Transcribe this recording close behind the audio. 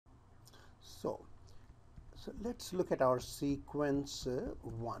So let's look at our sequence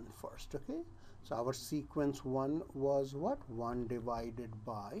 1 first. Okay, so our sequence 1 was what? 1 divided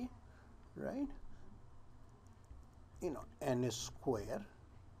by, right, n square,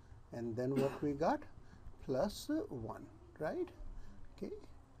 and then what we got? Plus 1, right? Okay,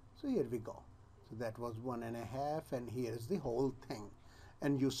 so here we go. So that was 1.5, and here is the whole thing.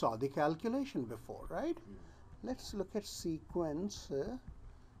 And you saw the calculation before, right? Let's look at sequence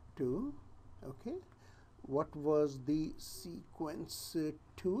 2. Okay, what was the sequence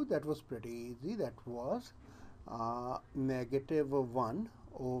 2? That was pretty easy. That was negative 1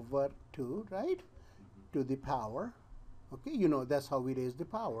 over 2, right, to the power. Okay, that's how we raise the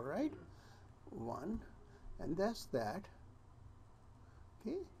power, right? 1, and that's that.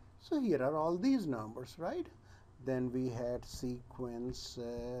 Okay, so here are all these numbers, right? Then we had sequence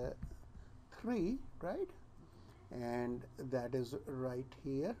 3, right? And that is right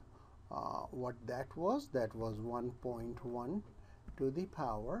here. What that was 1.1 to the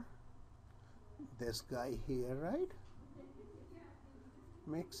power, this guy here, right?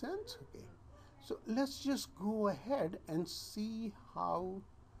 Makes sense? Okay, so let's just go ahead and see how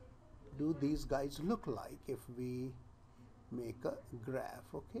do these guys look like if we make a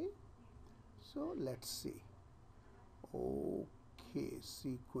graph. Okay, so let's see. Okay,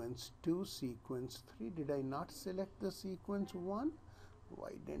 sequence 2, sequence 3. Did I not select the sequence 1?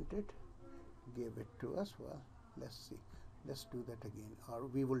 Why didn't it give it to us? Well, let's see. Let's do that again, or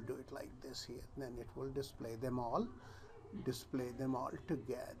we will do it like this here. Then it will display them all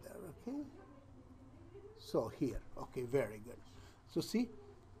together. Okay, so here. Okay, very good. So see,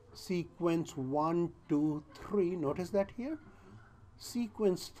 sequence 1, 2, 3. Notice that here.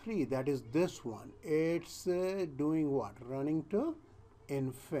 Sequence 3, that is this one, it's doing what? Running to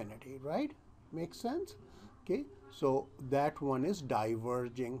infinity, right? Makes sense? Okay, so that one is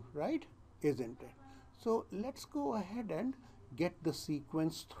diverging, right? Isn't it? So let's go ahead and get the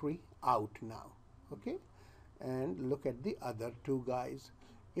sequence 3 out now. Okay, and look at the other two guys.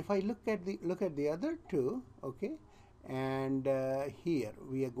 If I look at the other two, okay, and here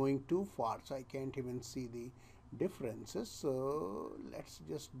we are going too far, so I can't even see the differences. So let's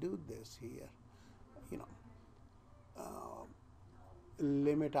just do this here.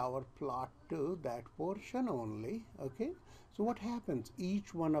 Limit our plot to that portion only. Okay, so what happens?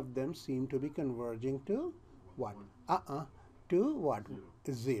 Each one of them seem to be converging to what? To what?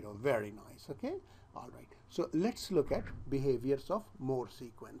 0. Very nice. Okay, all right. So let's look at behaviors of more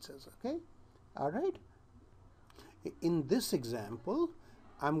sequences. Okay, all right. In this example,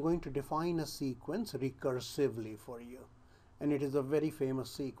 I'm going to define a sequence recursively for you, and it is a very famous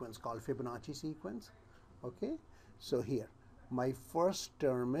sequence called Fibonacci sequence. Okay, so here my first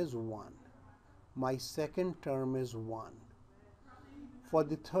term is 1, my second term is 1. For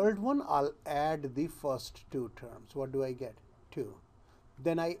the third one, I'll add the first two terms. What do I get? 2.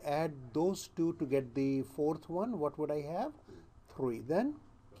 Then I add those two to get the fourth one. What would I have? 3. Then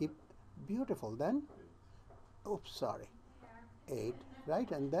keep beautiful. Then, oops, sorry, 8, right?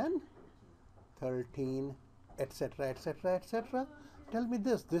 And then 13, etc., etc., etc. Tell me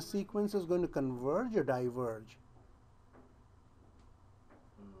this sequence is going to converge or diverge?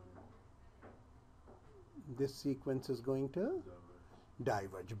 This sequence is going to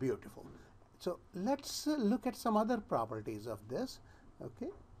diverge. Beautiful. So let's look at some other properties of this.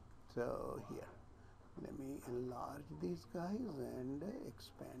 Okay, so here, let me enlarge these guys and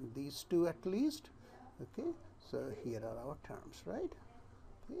expand these two at least. Okay, so here are our terms, right?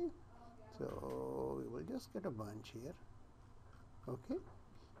 Okay, so we will just get a bunch here. Okay,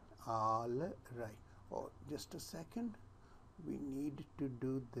 all right. Oh, just a second, we need to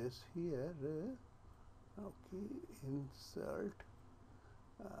do this here. Okay, insert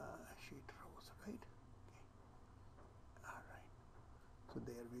sheet rows, right? Okay, all right. So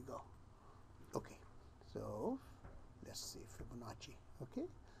there we go. Okay, so let's see Fibonacci. Okay,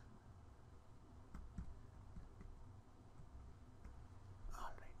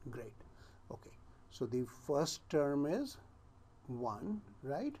 all right, great. Okay, so the first term is 1,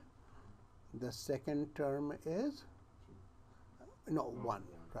 right? The second term is 1,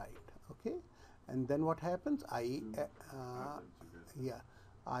 right? Okay, and then what happens? I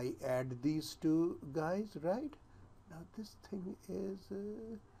add these two guys, right? Now this thing is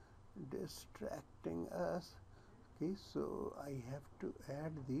distracting us. Okay, so I have to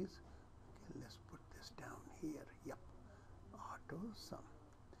add these. Okay, let's put this down here. Yep, auto sum.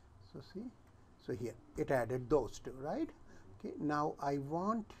 So see, so here it added those two, right? Okay, now I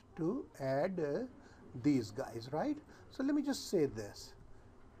want to add these guys, right? So let me just say this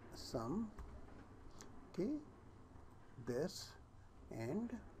sum. Okay, this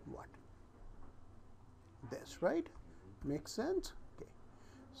and what? this, right? Makes sense? Okay.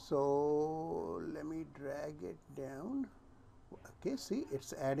 So let me drag it down. Okay, see,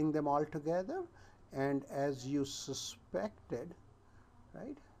 it's adding them all together, and as you suspected,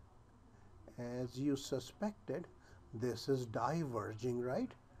 right? As you suspected, this is diverging,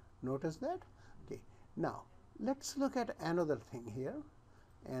 right? Notice that? Okay. Now, let's look at another thing here,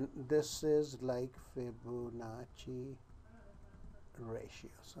 and this is like Fibonacci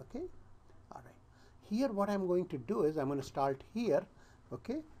ratios, okay? All right. Here what I'm going to do is I'm going to start here,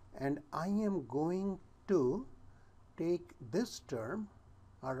 okay? And I am going to take this term,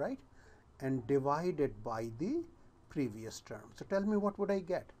 all right, and divide it by the previous term. So tell me, what would I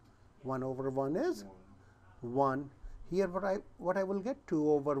get? 1 over 1 is 1. Here what I will get,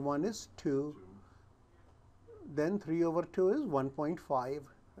 2 over 1 is 2. Then 3 over 2 is 1.5.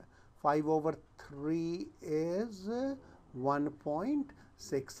 5 over 3 is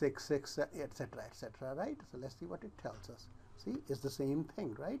 1.666, etc., etc., right? So let's see what it tells us. See, it's the same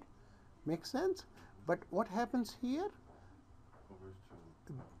thing, right? Makes sense? But what happens here?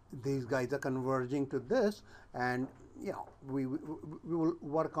 These guys are converging to this, and you know, we will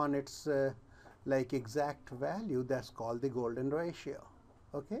work on its like exact value. That's called the golden ratio.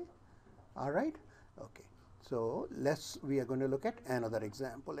 Okay, all right. Okay, so we are going to look at another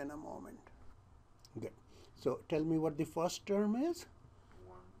example in a moment. Good. So tell me what the first term is.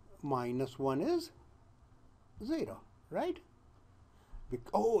 Minus 1 is 0, right?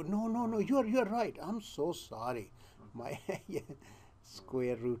 Oh, no, you're right. I'm so sorry. My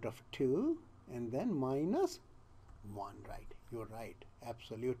square root of 2 and then minus 1, right? You're right.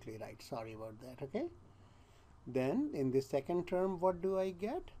 Absolutely right. Sorry about that, okay? Then in the second term, what do I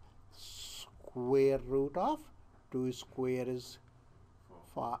get? Square root of 2 square is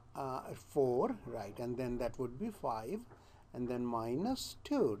 4, right? And then that would be 5, and then minus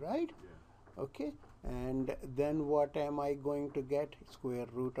 2, right? Yeah. Okay. And then what am I going to get? Square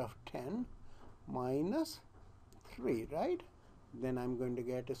root of 10 minus 3, right? Then I'm going to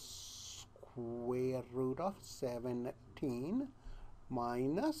get a square root of 17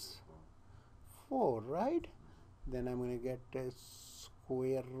 minus 4, right? Then I'm going to get a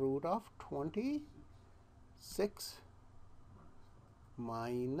square root of 26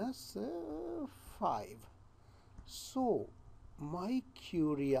 minus 5. So my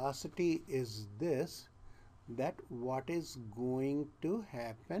curiosity is this, that what is going to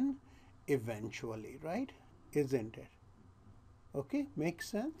happen eventually, right? Isn't it? Okay, makes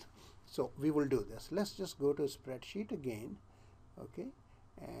sense? So we will do this. Let's just go to spreadsheet again, okay,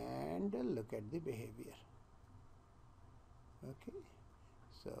 and look at the behavior. Okay,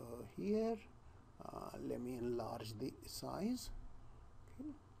 so here let me enlarge the size,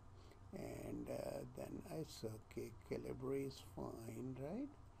 okay, and then I say, okay, Calibri is fine, right?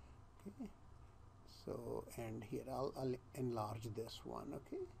 Okay, so and here I'll enlarge this one,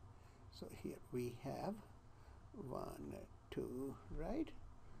 okay. So here we have 1, 2, right?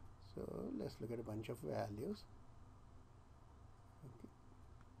 So let's look at a bunch of values. Okay.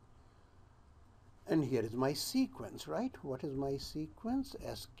 And here is my sequence, right? What is my sequence?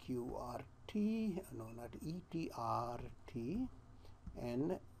 SQRT, no, not ETRT,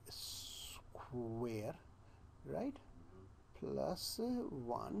 n square, right? Plus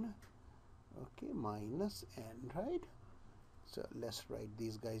 1, okay, minus n, right? So let's write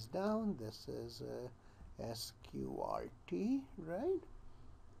these guys down. This is SQRT, right?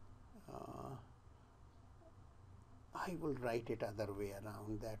 I will write it other way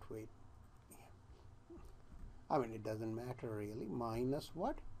around, that way. I mean, it doesn't matter really. Minus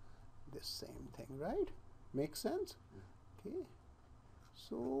what? This same thing, right? Makes sense? Yeah. Okay.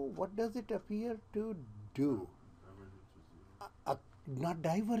 So what does it appear to do? Not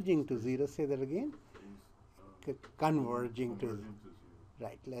diverging to 0. Say that again. Converging to 0.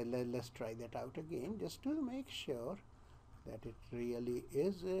 Right. Let's try that out again, just to make sure that it really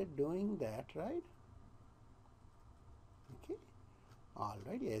is doing that, right? Okay. All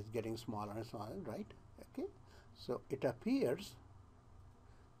right. Yeah, it's getting smaller and smaller, right? Okay. So it appears,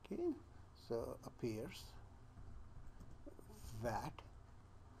 okay, so appears that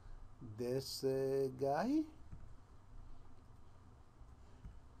this guy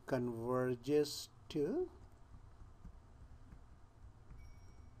converges to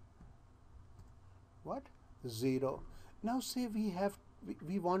what? 0. Now say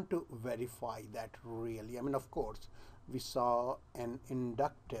we want to verify that really. I mean, of course, we saw an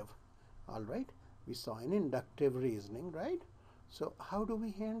inductive, all right? We saw an inductive reasoning, right? So how do we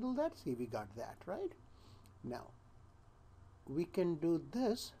handle that? See, we got that, right? Now, we can do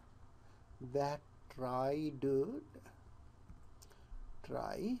this, that try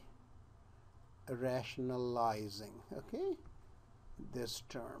rationalizing, okay, this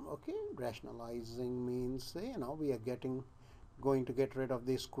term. Okay, rationalizing means, you know, we are going to get rid of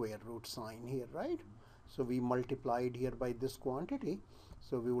the square root sign here, right? So we multiplied here by this quantity,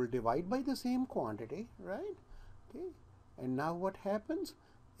 so we will divide by the same quantity, right? Okay, and now what happens?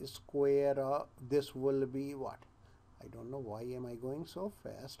 Square this will be what? I don't know, why am I going so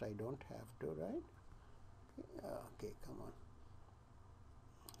fast? I don't have to, right? Okay, come on.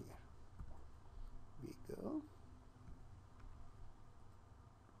 Here we go.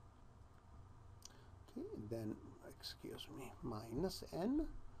 Okay, then excuse me, minus n.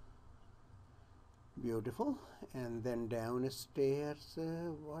 Beautiful. And then downstairs,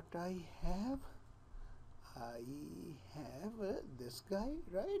 what I have? I have this guy,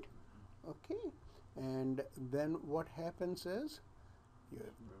 right? Okay. And then what happens is,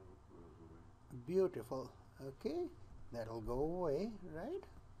 beautiful. Okay, that'll go away, right?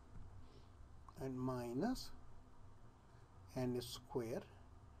 And minus n square,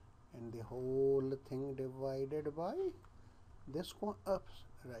 and the whole thing divided by this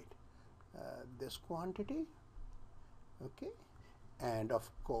this quantity. Okay, and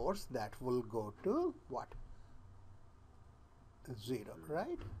of course that will go to what? 0,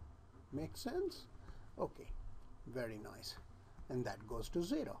 right? Makes sense? Okay, very nice. And that goes to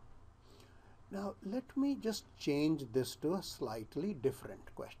 0. Now let me just change this to a slightly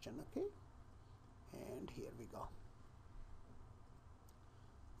different question, okay? And here we go.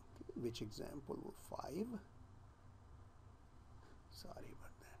 Okay, which example? 5. Sorry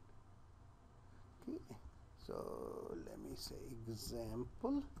about that. Okay, so let me say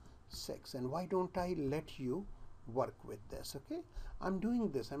example 6. And why don't I let you work with this? Okay, I'm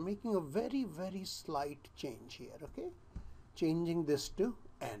doing this. I'm making a very, very slight change here. Okay, changing this to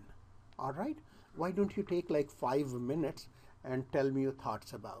n. All right, why don't you take like 5 minutes and tell me your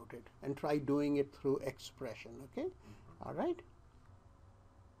thoughts about it, and try doing it through expression. Okay, all right.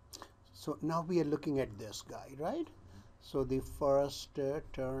 So now we are looking at this guy, right? So the first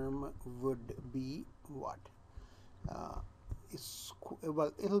term would be what?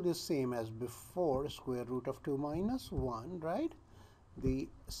 Well, it'll be the same as before, square root of 2 minus 1, right? The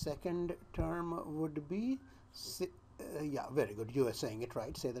second term would be yeah, very good, you are saying it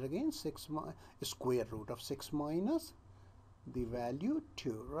right. Say that again. Square root of 6 minus the value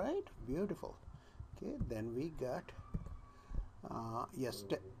 2, right? Beautiful. Okay, then we got yes,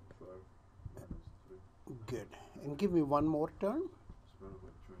 good. And give me one more term.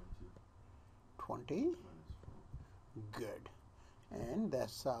 20. Good. And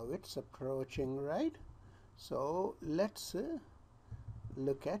that's how it's approaching, right? So let's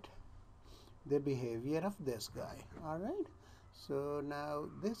look at the behavior of this guy. All right, so now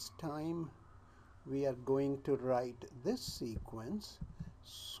this time we are going to write this sequence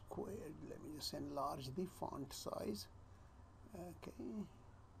squared. Let me just enlarge the font size. Okay,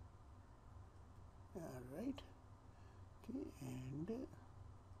 all right. Okay, and okay,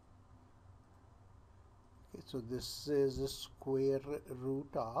 so this is a square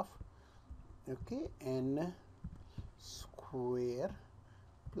root of, okay, n square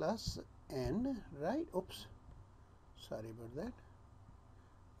plus n, right? Oops, sorry about that.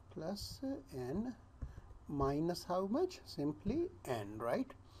 Plus n minus how much? Simply n,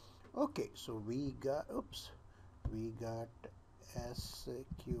 right? Okay, so we got, oops, we got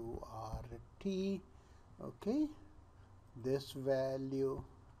SQRT, okay, this value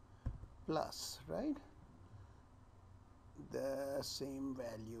plus, right? The same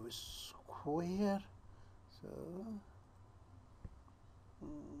value is square, so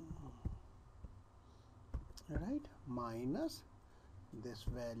right, minus this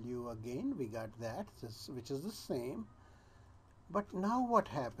value again, we got that, which is the same. But now what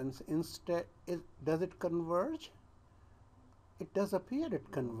happens? Instead, does it converge? It does appear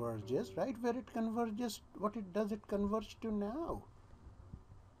it converges, right? Where it converges, does it converge to now?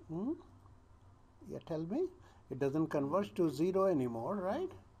 Yeah, tell me. It doesn't converge to 0 anymore,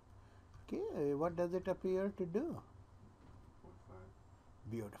 right? Okay, what does it appear to do? 0.5.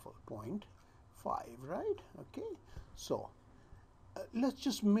 Beautiful, 0.5, right? Okay, so let's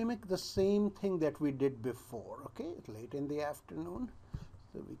just mimic the same thing that we did before. Okay, it's late in the afternoon,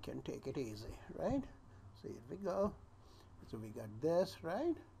 so we can take it easy, right? So here we go. So we got this,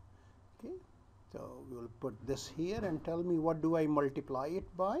 right? Okay, so we will put this here and tell me, what do I multiply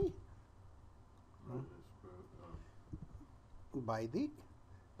it by? By the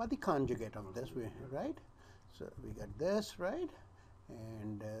conjugate of this, right? So we got this, right?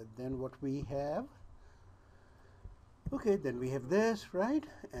 And then what we have? Okay, then we have this, right?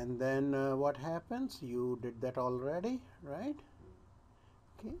 And then what happens? You did that already, right?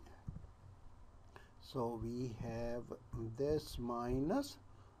 Okay. So we have this minus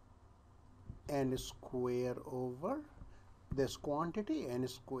n square over this quantity, n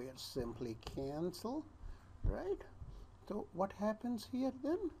square simply cancel, right? So what happens here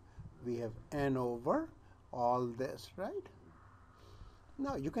then? We have n over all this, right?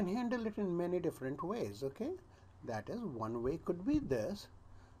 Now you can handle it in many different ways, okay? That is, one way could be this,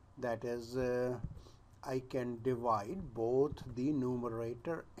 that is I can divide both the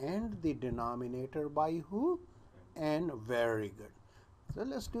numerator and the denominator by who? N. Very good. So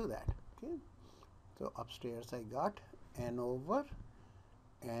let's do that, okay? So upstairs I got n over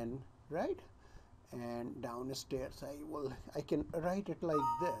n, right? And downstairs I can write it like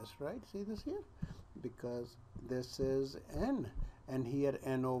this, right? See this here? Because this is n, and here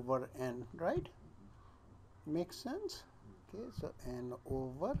n over n, right? Makes sense? Okay, so n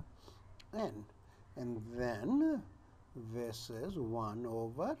over n. And then this is 1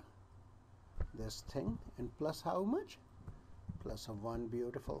 over this thing, and plus how much? Plus a 1,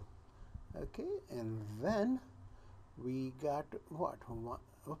 beautiful. Okay, and then we got what?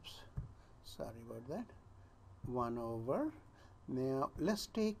 Oops, sorry about that. 1 over. Now let's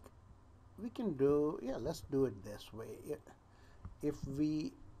take, we can do, yeah, let's do it this way. If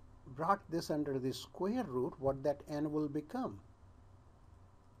we brought this under the square root, what that n will become?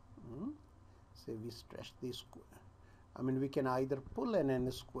 Say we stretch the square. I mean, we can either pull an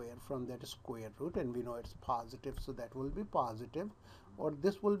n square from that square root, and we know it's positive, so that will be positive, or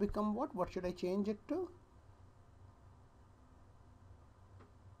this will become what? What should I change it to?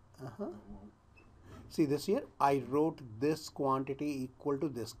 See this here? I wrote this quantity equal to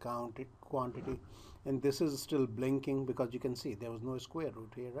this quantity, and this is still blinking because you can see there was no square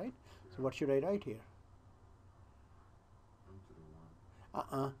root here, right? So what should I write here?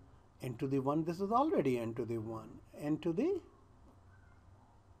 N to the 1, this is already n to the 1. N to the,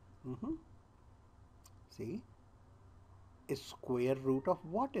 see, a square root of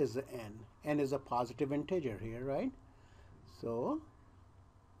what is n? N is a positive integer here, right? So,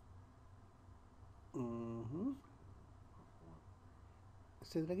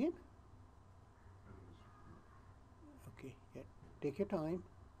 say that again. Okay, yeah, take your time.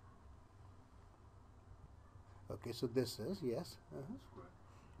 Okay, so this is, yes,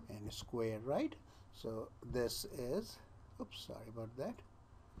 n square, right? So this is, oops, sorry about that.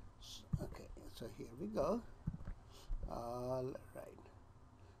 Okay, so here we go. All right.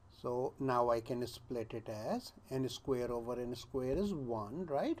 So now I can split it as n square over n square is 1,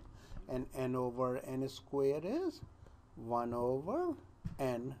 right? And n over n square is 1 over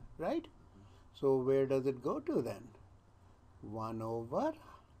n, right? So where does it go to then? 1 over,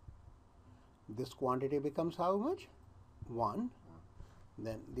 this quantity becomes how much? 1.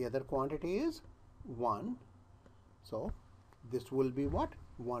 Then the other quantity is 1. So this will be what?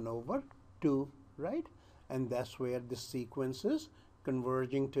 1 over 2, right? And that's where the sequence is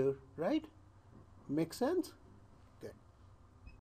converging to, right? Make sense?